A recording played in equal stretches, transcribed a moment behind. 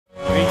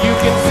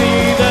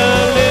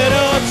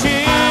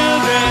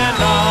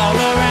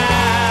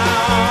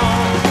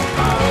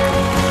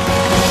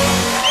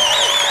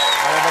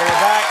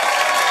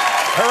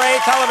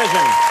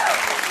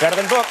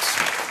better than books.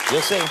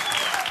 You'll see.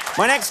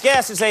 My next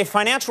guest is a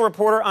financial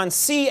reporter on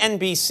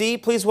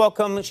CNBC. Please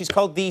welcome, she's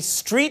called the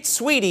Street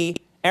Sweetie,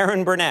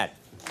 Erin Burnett.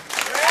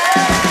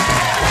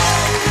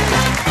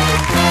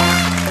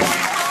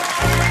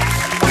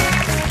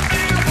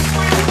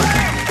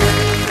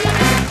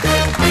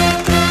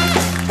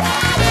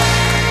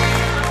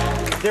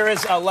 There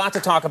is a lot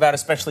to talk about,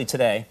 especially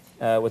today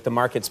with the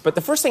markets. But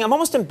the first thing, I'm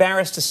almost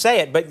embarrassed to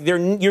say it, but your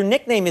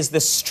nickname is the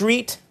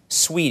Street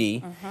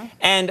Sweetie.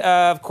 And,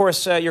 of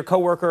course, your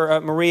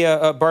coworker,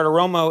 Maria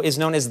Bartiromo, is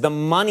known as the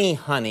Money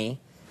Honey.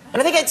 And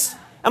I think it's,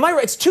 am I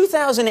right? It's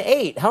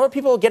 2008. How are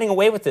people getting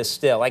away with this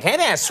still? Like, hey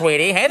there,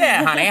 sweetie. Hey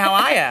there, honey. How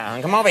are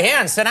you? Come over here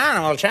and sit down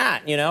and we'll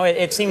chat. You know,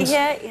 it seems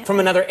from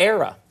another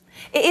era.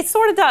 It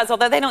sort of does,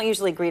 although they don't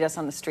usually greet us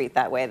on the street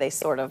that way. They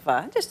sort of,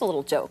 just a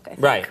little joke, I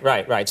think.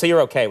 Right. So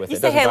you're okay with it? You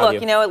say, hey,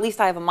 look, you know, at least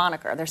I have a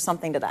moniker. There's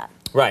something to that.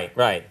 Right.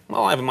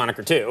 Well, I have a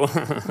moniker, too.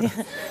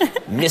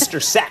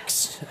 Mr.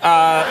 Sex.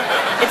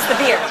 It's the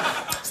beard.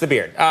 It's the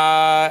beard.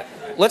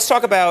 Let's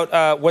talk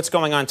about what's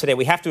going on today.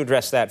 We have to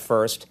address that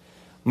first.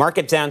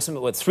 Market down,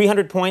 what,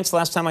 300 points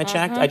last time I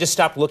checked? I just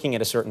stopped looking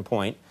at a certain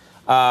point.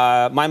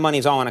 My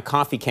money's all in a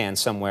coffee can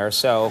somewhere,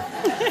 so...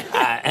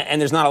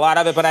 and there's not a lot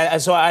of it, but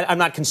I'm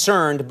not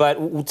concerned.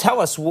 But tell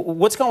us,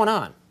 what's going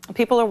on?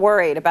 People are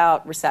worried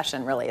about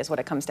recession, really, is what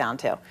it comes down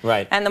to.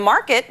 Right. And the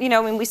market, you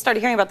know, I mean, we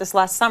started hearing about this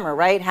last summer,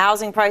 right?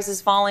 Housing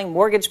prices falling,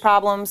 mortgage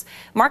problems.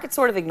 Market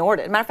sort of ignored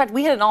it. As a matter of fact,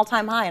 we hit an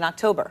all-time high in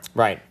October.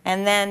 Right.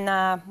 And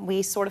then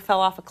we sort of fell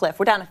off a cliff.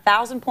 We're down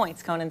 1,000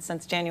 points, Conan,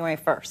 since January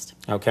 1st.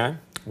 Okay.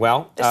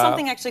 Well, there's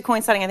something actually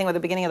coinciding, I think, with the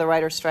beginning of the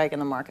writers' strike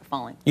and the market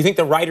falling. You think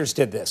the writers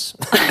did this?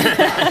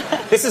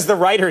 This is the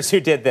writers who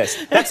did this.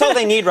 That's all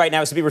they need right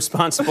now is to be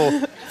responsible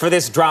for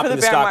this drop in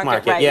the stock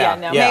market. Right,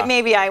 yeah.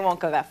 Maybe I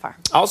won't go that far.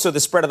 Also, the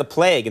spread of the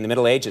plague in the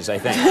Middle Ages, I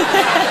think.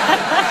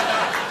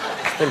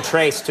 It's been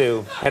traced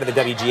to head of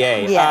the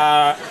WGA.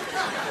 Yeah.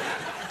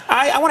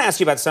 I want to ask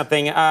you about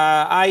something.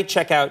 I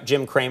check out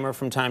Jim Cramer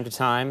from time to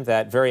time,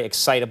 that very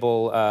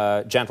excitable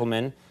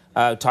gentleman.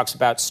 Talks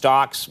about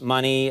stocks,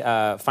 money,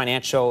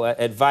 financial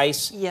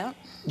advice. Yeah.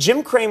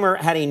 Jim Cramer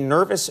had a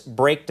nervous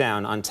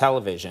breakdown on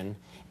television,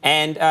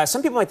 and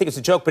some people might think it's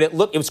a joke, but it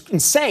was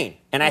insane,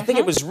 and I think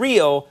it was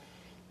real.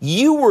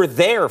 You were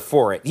there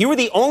for it. You were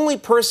the only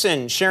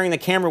person sharing the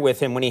camera with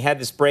him when he had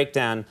this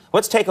breakdown.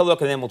 Let's take a look,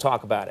 and then we'll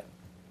talk about it.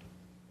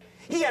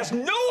 He has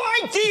no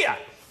idea.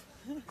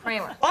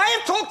 Cramer. I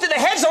have talked to the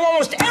heads of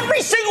almost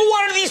every single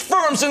one of these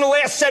firms in the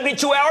last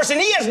 72 hours, and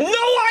he has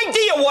no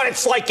idea what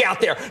it's like out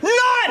there.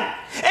 None!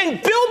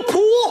 And Bill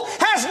Poole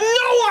has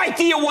no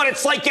idea what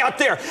it's like out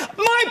there.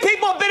 My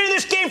people have been in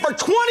this game for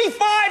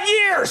 25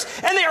 years,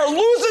 and they are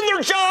losing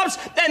their jobs,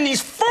 and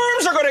these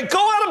firms are going to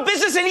go out of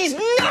business, and he's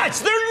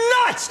nuts. They're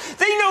nuts.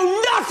 They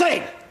know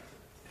nothing.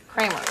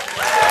 Kramer.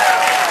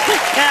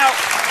 Now,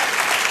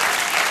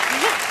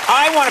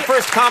 I want to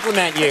first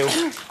compliment you.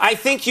 I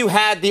think you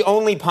had the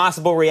only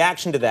possible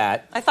reaction to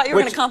that. I thought you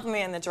were going to compliment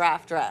me in the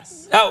draft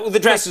dress. Oh, the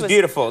dress is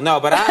beautiful. No,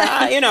 but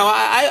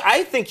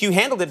I think you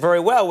handled it very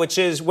well, which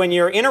is when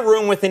you're in a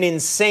room with an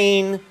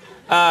insane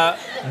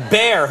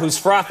bear who's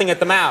frothing at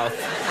the mouth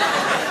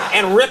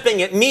and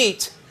ripping at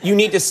meat, you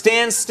need to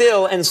stand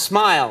still and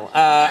smile.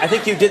 I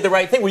think you did the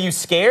right thing. Were you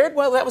scared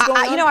while that was going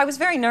on? You know, I was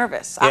very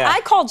nervous. Yeah.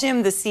 I call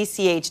Jim the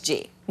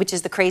CCHG, which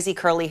is the crazy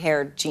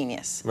curly-haired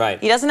genius. Right.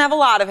 He doesn't have a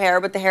lot of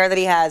hair, but the hair that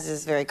he has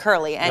is very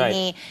curly, and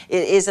he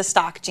is a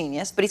stock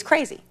genius, but he's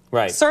crazy.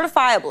 Right.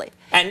 Certifiably.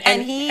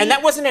 And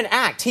that wasn't an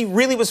act. He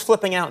really was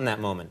flipping out in that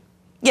moment.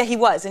 Yeah, he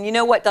was. And you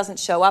know what doesn't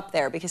show up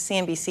there? Because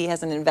CNBC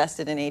hasn't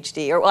invested in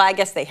HD. Or, well, I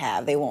guess they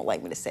have. They won't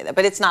like me to say that.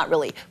 But it's not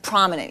really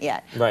prominent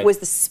yet. Right. Was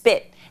the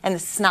spit and the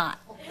snot.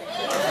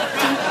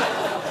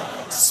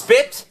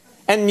 Spit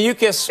and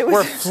mucus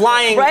were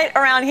flying. Right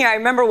around here. I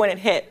remember when it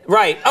hit.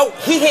 Right. Oh,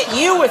 he hit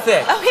you with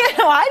it. Oh, yeah,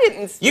 no, I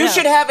didn't. You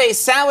should have a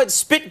salad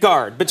spit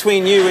guard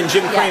between you and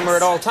Jim Cramer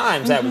at all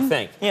times, I would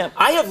think. Yeah.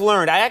 I have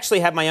learned, I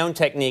actually have my own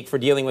technique for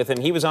dealing with him.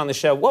 He was on the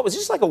show, what was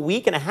this, like a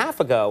week and a half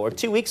ago or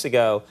 2 weeks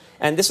ago,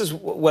 and this is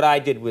what I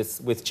did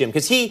with Jim.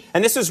 Because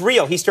and this is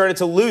real, he started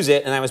to lose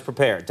it, and I was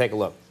prepared. Take a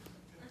look.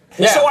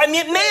 Yeah. So, I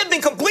mean, it may have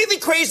been completely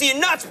crazy and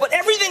nuts, but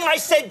everything I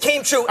said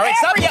came true. All right,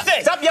 stop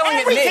yelling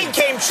at me. Everything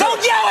came true. Don't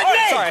yell at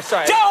me!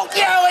 Sorry. Don't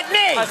yell at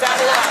me! I was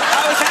having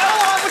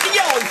along with the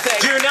yelling thing.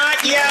 Do not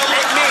yell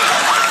at me.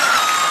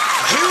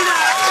 Do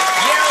not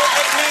yell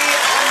at me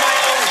on my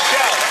own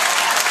show.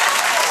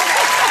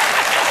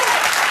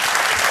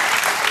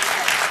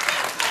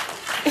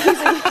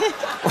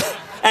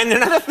 And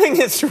another thing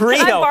that's real.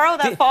 Can I borrow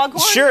that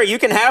foghorn? Sure, you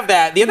can have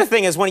that. The other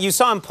thing is when you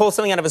saw him pull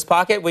something out of his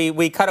pocket,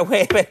 we cut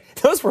away, but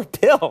those were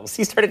pills.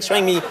 He started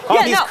showing me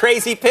all these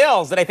crazy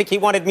pills that I think he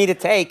wanted me to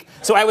take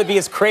so I would be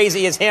as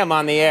crazy as him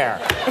on the air.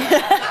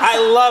 I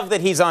love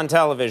that he's on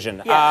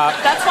television. Yeah.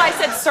 That's why I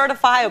said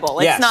certifiable.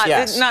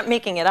 It's not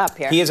making it up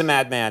here. He is a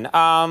madman.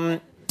 A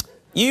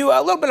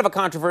little bit of a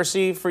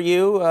controversy for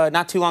you.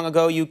 Not too long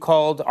ago, you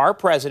called our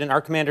president, our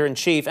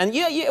commander-in-chief, and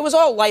it was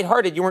all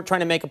lighthearted. You weren't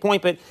trying to make a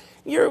point, but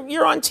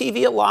you're on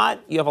TV a lot.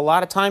 You have a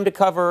lot of time to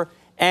cover,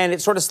 and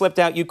it sort of slipped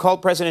out. You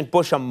called President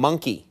Bush a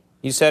monkey.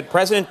 You said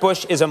President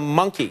Bush is a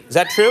monkey. Is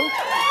that true? It's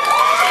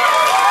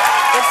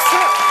true.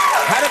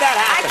 How did that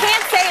happen? I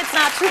can't say it's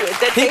not true.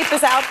 The tape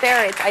is out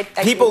there.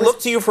 People look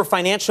to you for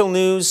financial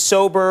news,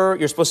 sober,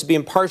 you're supposed to be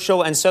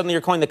impartial, and suddenly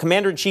you're calling the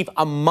commander-in-chief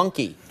a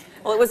monkey.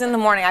 Well, it was in the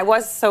morning. I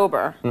was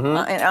sober on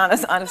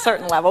a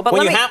certain level. But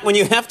when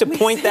you have to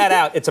point that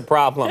out, it's a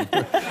problem.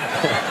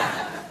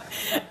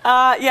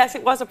 Yes,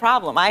 it was a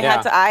problem. I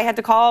had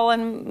to call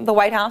in the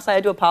White House. I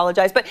had to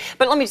apologize. But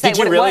let me just say did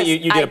you what really?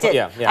 it was. You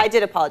did. I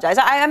did apologize.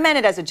 I meant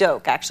it as a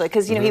joke, actually,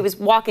 because he was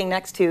walking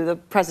next to the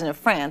president of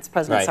France,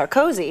 President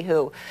Sarkozy,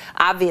 who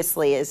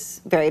obviously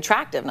is very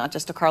attractive, not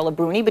just to Carla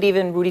Bruni, but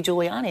even Rudy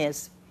Giuliani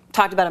has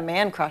talked about a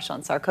man crush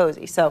on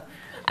Sarkozy. So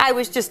I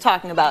was just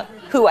talking about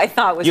who I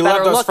thought was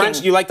better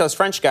looking. You like those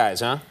French guys,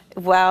 huh?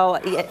 Well,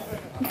 yeah.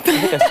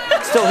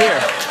 Still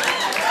here.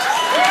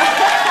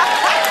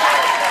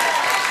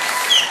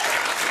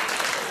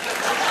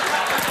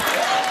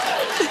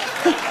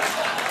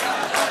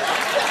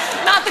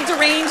 Not the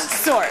deranged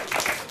sort.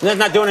 That's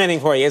not doing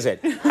anything for you, is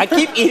it? I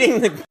keep eating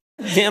the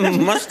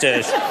damn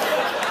mustache.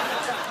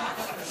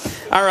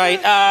 All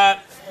right.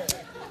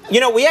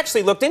 We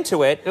actually looked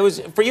into it. It was,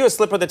 for you, a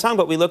slip of the tongue,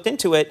 but we looked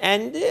into it,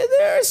 and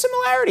there are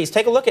similarities.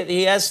 Take a look at it.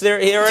 Yes, there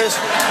is.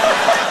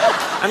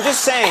 I'm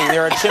just saying,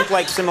 there are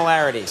chimp-like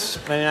similarities.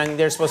 I mean,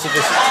 they're supposed to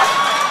just...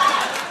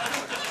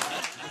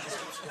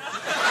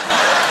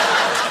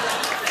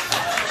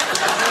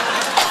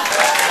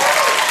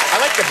 I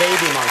like the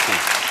baby monkey.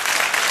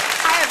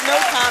 I have no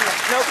comment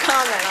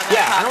on that.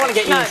 Yeah, I don't want to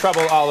get you in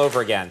trouble all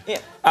over again.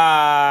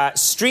 Yeah.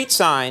 Street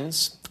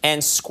signs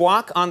and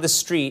Squawk on the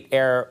Street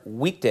air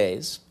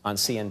weekdays on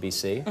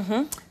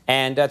CNBC.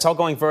 And it's all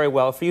going very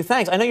well for you.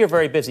 Thanks. I know you're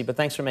very busy, but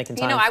thanks for making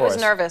time for us. I was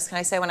nervous. Can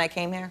I say when I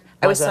came here?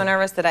 I was so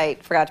nervous that I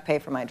forgot to pay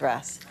for my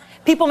dress.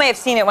 People may have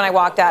seen it when I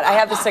walked out. I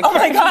have the security. Oh,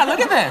 my God, look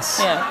at this.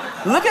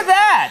 Yeah. Look at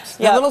that.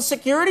 The little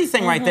security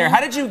thing right there.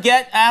 How did you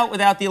get out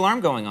without the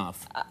alarm going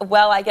off?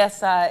 Well, I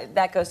guess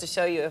that goes to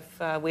show you if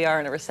we are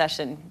in a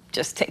recession,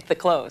 just take the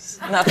clothes.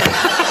 Nothing.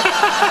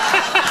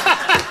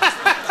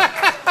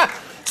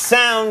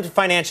 Sound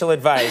financial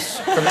advice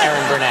from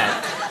Erin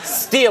Burnett.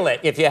 Steal it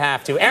if you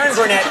have to. Erin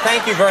Burnett,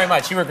 thank you very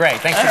much. You were great.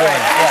 Thanks for doing it.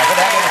 Yeah, good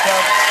to have you on the show.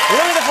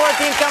 Louis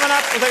XIV coming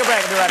up. We'll take a break.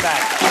 We'll be right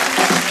back.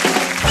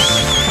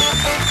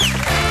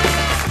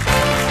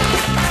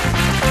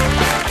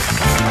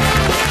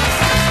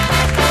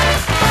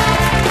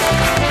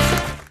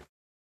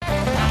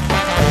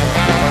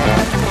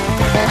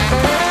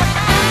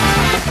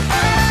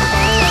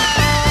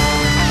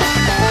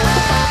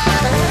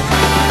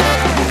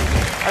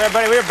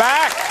 Everybody, we're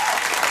back.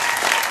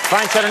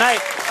 Fine show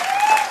tonight.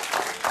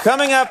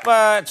 Coming up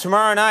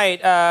tomorrow night,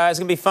 it's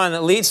going to be fun.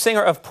 The lead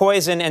singer of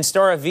Poison and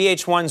star of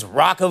VH1's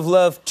Rock of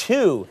Love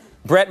 2,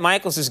 Bret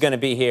Michaels, is going to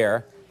be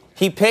here.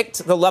 He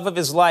picked the love of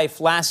his life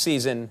last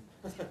season,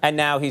 and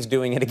now he's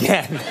doing it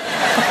again.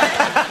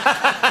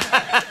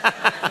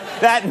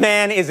 That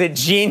man is a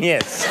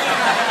genius.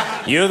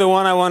 You're the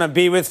one I want to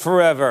be with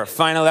forever.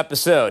 Final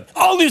episode.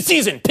 All new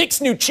season. Picks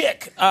new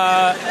chick.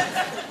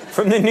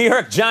 From the New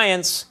York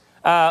Giants,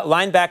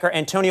 linebacker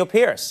Antonio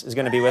Pierce is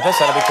going to be with us.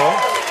 That'll be cool.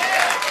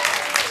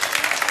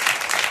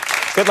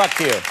 Good luck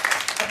to you.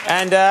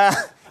 And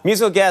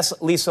musical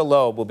guest Lisa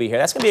Loeb will be here.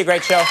 That's going to be a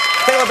great show.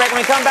 Take a little break.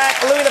 When we come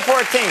back, Louis XIV.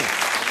 We'll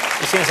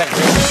see you in a second.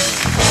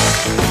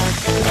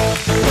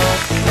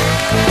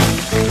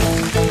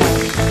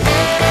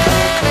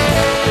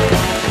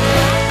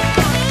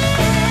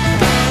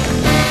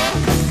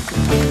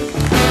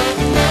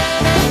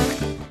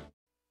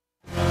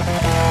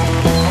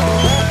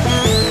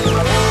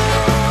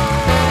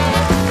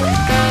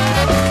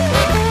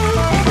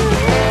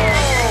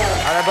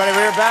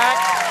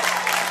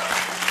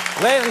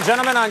 Ladies and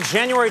gentlemen, on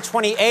January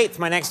 28th,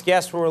 my next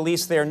guest will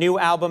release their new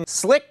album,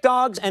 Slick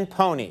Dogs and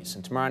Ponies.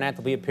 And tomorrow night,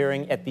 they'll be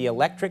appearing at the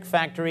Electric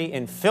Factory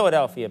in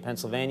Philadelphia,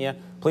 Pennsylvania.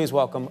 Please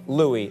welcome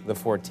Louis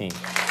XIV. Thanks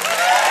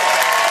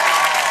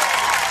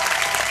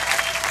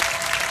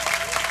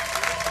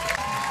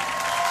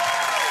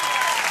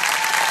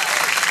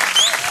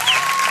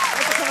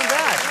for coming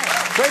back.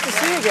 Great to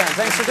see you again.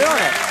 Thanks for doing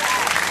it.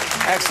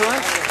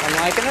 Excellent. I'm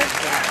liking it.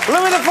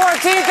 Louis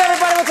XIV,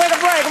 everybody. We'll take a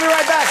break. We'll be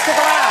right back. Stick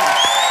around.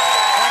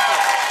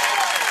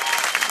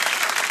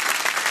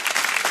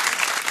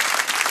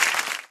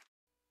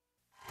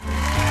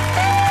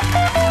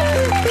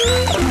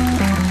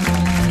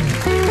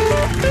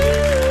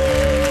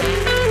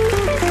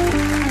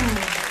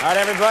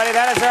 Everybody,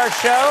 that is our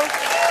show.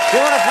 We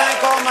want to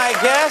thank all my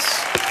guests.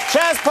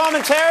 Chaz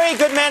Palminteri,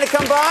 good man to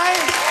come by.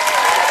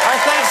 Our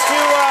thanks to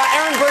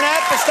Erin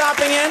Burnett for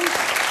stopping in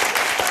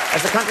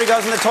as the country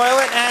goes in the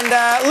toilet. And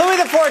Louis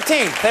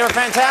XIV, they were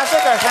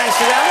fantastic. Our thanks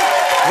to them.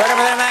 Right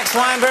over there, Max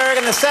Weinberg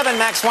and the 7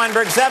 Max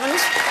Weinberg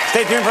 7s.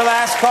 Stay tuned for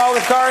Last Call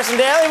with Carson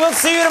Daly. We'll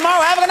see you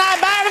tomorrow. Have a good night.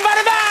 Bye,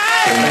 everybody.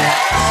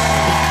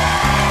 Bye.